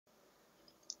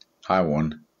Hi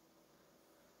everyone.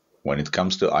 When it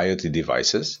comes to IoT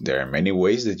devices, there are many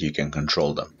ways that you can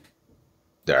control them.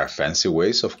 There are fancy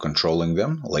ways of controlling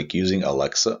them, like using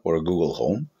Alexa or Google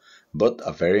Home, but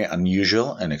a very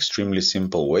unusual and extremely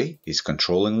simple way is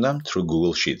controlling them through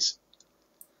Google Sheets.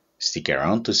 Stick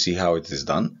around to see how it is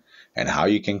done and how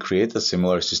you can create a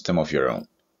similar system of your own.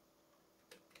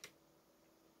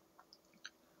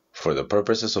 For the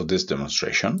purposes of this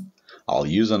demonstration, I'll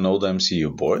use a Node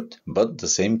MCU board, but the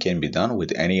same can be done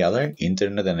with any other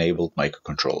Internet-enabled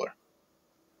microcontroller.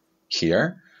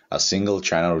 Here, a single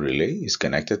channel relay is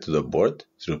connected to the board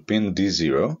through pin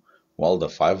D0, while the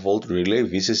 5V relay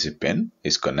VCC pin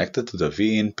is connected to the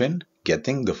VIN pin,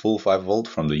 getting the full 5V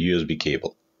from the USB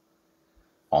cable.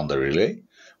 On the relay,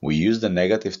 we use the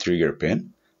negative trigger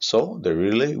pin, so the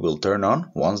relay will turn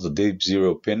on once the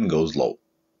D0 pin goes low.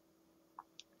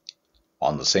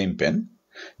 On the same pin,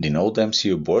 the Node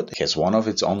MCU board has one of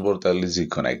its onboard LEDs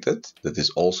connected that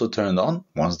is also turned on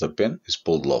once the pin is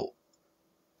pulled low.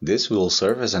 This will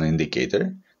serve as an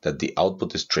indicator that the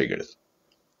output is triggered.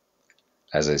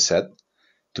 As I said,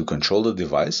 to control the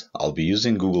device, I'll be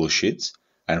using Google Sheets,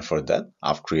 and for that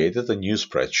I've created a new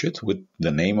spreadsheet with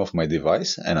the name of my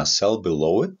device and a cell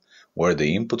below it where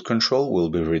the input control will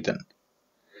be written.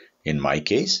 In my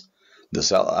case, the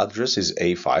cell address is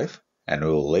A5, and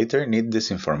we will later need this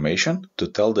information to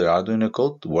tell the Arduino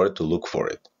code where to look for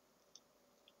it.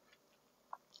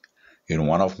 In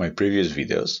one of my previous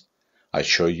videos, I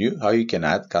showed you how you can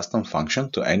add custom function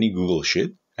to any Google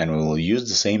Sheet, and we will use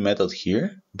the same method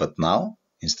here, but now,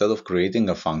 instead of creating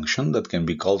a function that can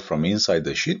be called from inside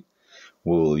the sheet,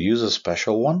 we will use a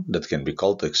special one that can be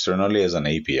called externally as an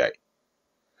API.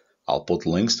 I'll put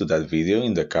links to that video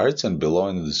in the cards and below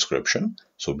in the description,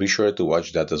 so be sure to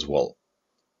watch that as well.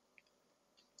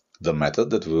 The method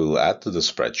that we will add to the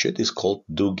spreadsheet is called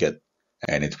doGet,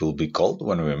 and it will be called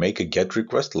when we make a GET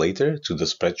request later to the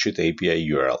spreadsheet API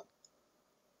URL.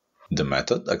 The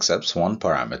method accepts one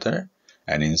parameter,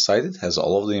 and inside it has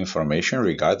all of the information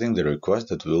regarding the request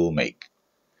that we will make.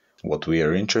 What we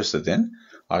are interested in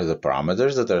are the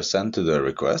parameters that are sent to the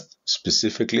request,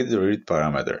 specifically the read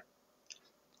parameter.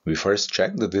 We first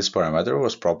check that this parameter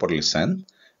was properly sent,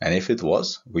 and if it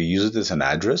was, we use it as an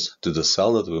address to the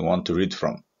cell that we want to read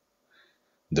from.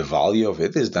 The value of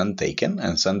it is then taken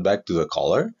and sent back to the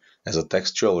caller as a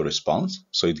textual response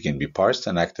so it can be parsed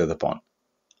and acted upon.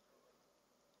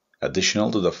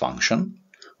 Additional to the function,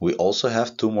 we also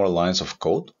have two more lines of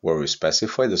code where we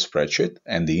specify the spreadsheet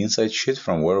and the inside sheet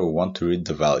from where we want to read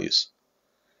the values.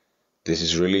 This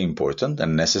is really important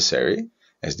and necessary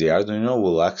as the Arduino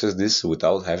will access this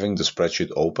without having the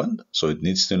spreadsheet opened, so it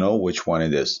needs to know which one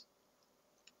it is.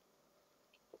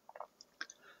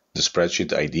 The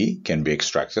spreadsheet ID can be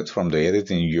extracted from the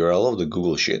editing URL of the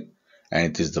Google Sheet, and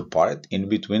it is the part in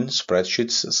between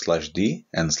spreadsheets/d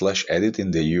and /edit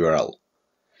in the URL.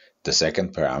 The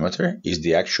second parameter is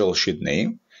the actual sheet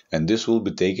name, and this will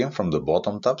be taken from the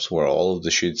bottom tabs where all of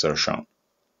the sheets are shown.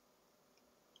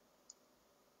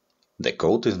 The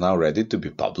code is now ready to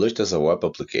be published as a web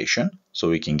application, so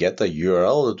we can get a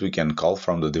URL that we can call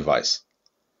from the device.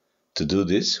 To do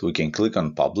this, we can click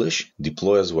on Publish,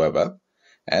 Deploy as Web App,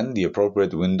 and the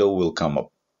appropriate window will come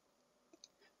up.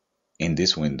 In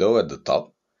this window at the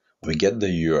top, we get the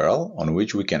URL on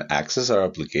which we can access our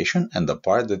application, and the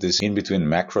part that is in between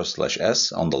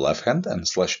macro/s on the left hand and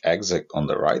 /exec on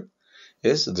the right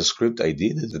is the script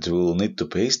ID that we will need to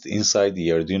paste inside the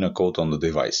Arduino code on the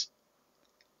device.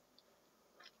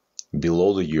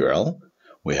 Below the URL,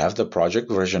 we have the project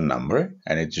version number,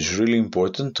 and it is really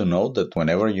important to note that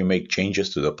whenever you make changes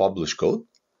to the published code,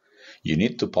 you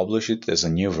need to publish it as a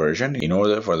new version in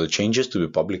order for the changes to be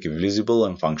publicly visible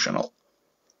and functional.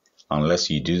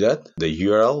 Unless you do that, the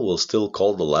URL will still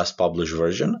call the last published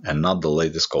version and not the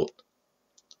latest code.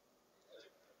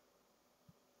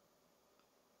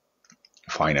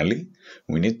 Finally,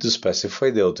 we need to specify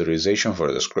the authorization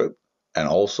for the script and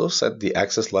also set the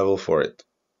access level for it.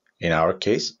 In our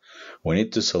case, we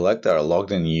need to select our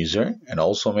logged in user and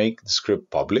also make the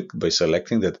script public by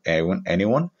selecting that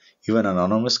anyone, even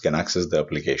anonymous, can access the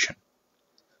application.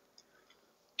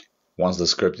 Once the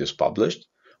script is published,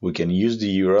 we can use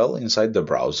the URL inside the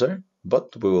browser,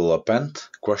 but we will append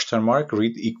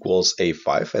 $read equals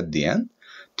A5 at the end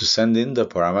to send in the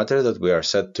parameter that we are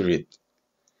set to read.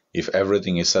 If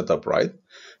everything is set up right,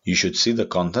 you should see the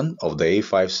content of the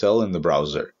A5 cell in the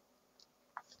browser.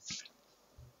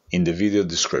 In the video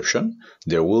description,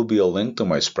 there will be a link to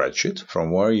my spreadsheet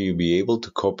from where you'll be able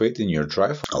to copy it in your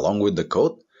drive along with the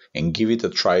code and give it a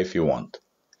try if you want.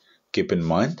 Keep in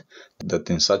mind that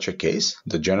in such a case,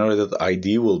 the generated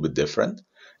ID will be different,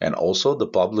 and also the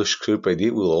published script ID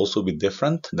will also be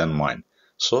different than mine,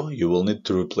 so you will need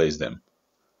to replace them.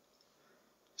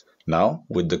 Now,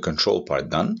 with the control part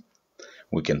done,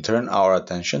 we can turn our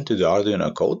attention to the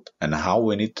Arduino code and how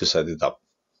we need to set it up.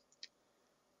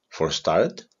 For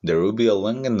start, there will be a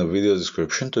link in the video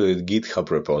description to the GitHub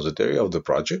repository of the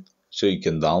project, so you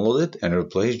can download it and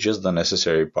replace just the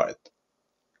necessary part.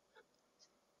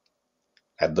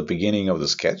 At the beginning of the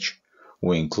sketch,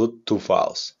 we include two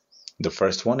files. The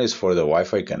first one is for the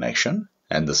Wi-Fi connection,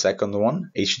 and the second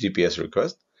one, HTTPS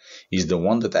request, is the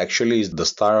one that actually is the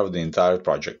star of the entire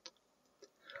project.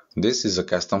 This is a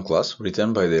custom class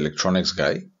written by the electronics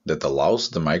guy that allows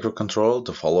the microcontroller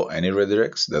to follow any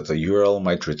redirects that a URL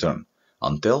might return,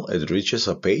 until it reaches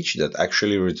a page that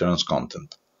actually returns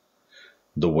content.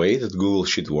 The way that Google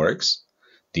Sheet works,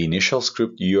 the initial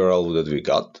script URL that we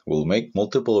got will make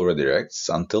multiple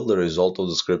redirects until the result of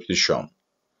the script is shown.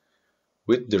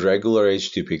 With the regular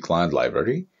HTTP client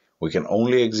library, we can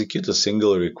only execute a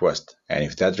single request, and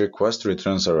if that request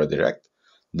returns a redirect,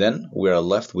 then we are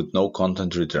left with no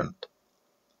content returned.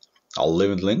 I'll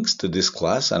leave links to this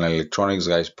class and electronics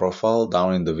guy's profile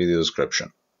down in the video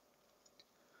description.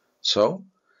 So,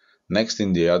 next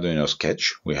in the Arduino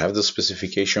Sketch, we have the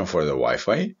specification for the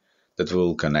Wi-Fi that we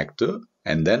will connect to,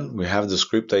 and then we have the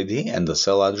script ID and the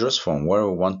cell address from where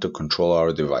we want to control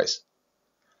our device.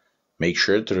 Make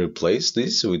sure to replace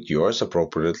this with yours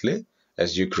appropriately,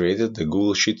 as you created the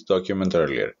Google Sheet document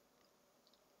earlier.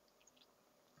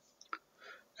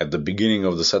 At the beginning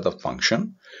of the setup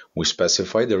function, we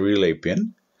specify the relay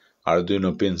pin,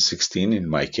 Arduino pin 16 in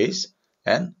my case,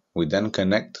 and we then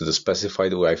connect to the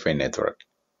specified Wi-Fi network.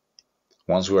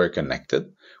 Once we are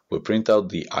connected, we print out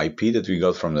the IP that we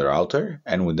got from the router,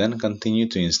 and we then continue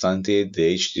to instantiate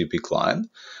the HTTP client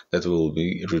that will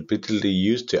be repeatedly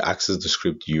used to access the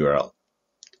script URL.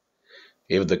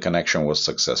 If the connection was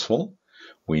successful,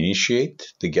 we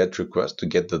initiate the GET request to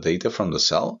get the data from the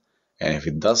cell, and if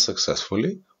it does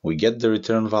successfully, we get the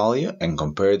return value and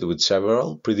compare it with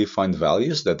several predefined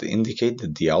values that indicate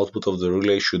that the output of the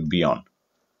relay should be on.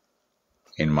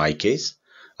 In my case,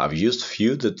 I've used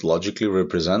few that logically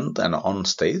represent an on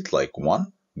state like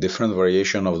 1, different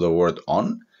variation of the word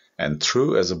on, and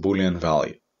true as a boolean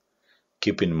value.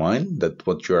 Keep in mind that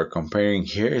what you are comparing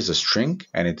here is a string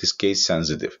and it is case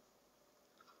sensitive.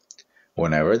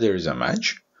 Whenever there is a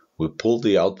match, we pull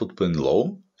the output pin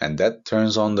low and that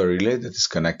turns on the relay that is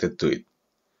connected to it.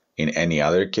 In any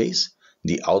other case,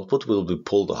 the output will be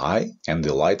pulled high and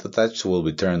the light attached will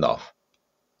be turned off.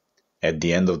 At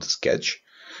the end of the sketch,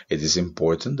 it is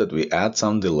important that we add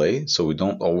some delay so we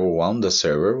don't overwhelm the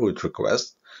server with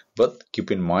requests, but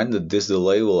keep in mind that this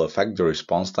delay will affect the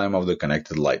response time of the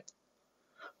connected light.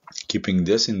 Keeping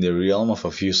this in the realm of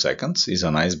a few seconds is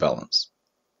a nice balance.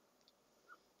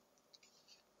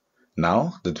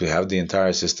 Now that we have the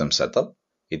entire system set up,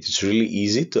 it is really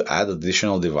easy to add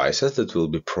additional devices that will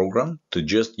be programmed to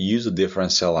just use a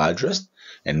different cell address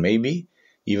and maybe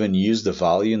even use the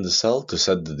value in the cell to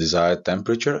set the desired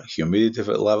temperature, humidity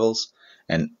levels,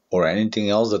 or anything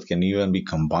else that can even be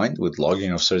combined with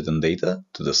logging of certain data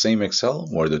to the same Excel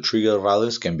where the trigger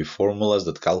values can be formulas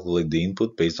that calculate the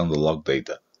input based on the log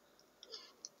data.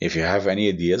 If you have any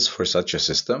ideas for such a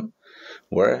system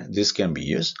where this can be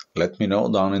used, let me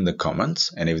know down in the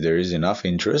comments, and if there is enough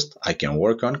interest, I can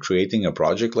work on creating a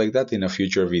project like that in a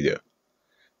future video.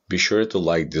 Be sure to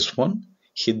like this one,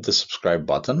 hit the subscribe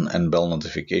button and bell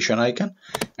notification icon,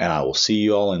 and I will see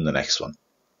you all in the next one.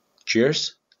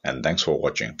 Cheers, and thanks for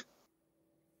watching.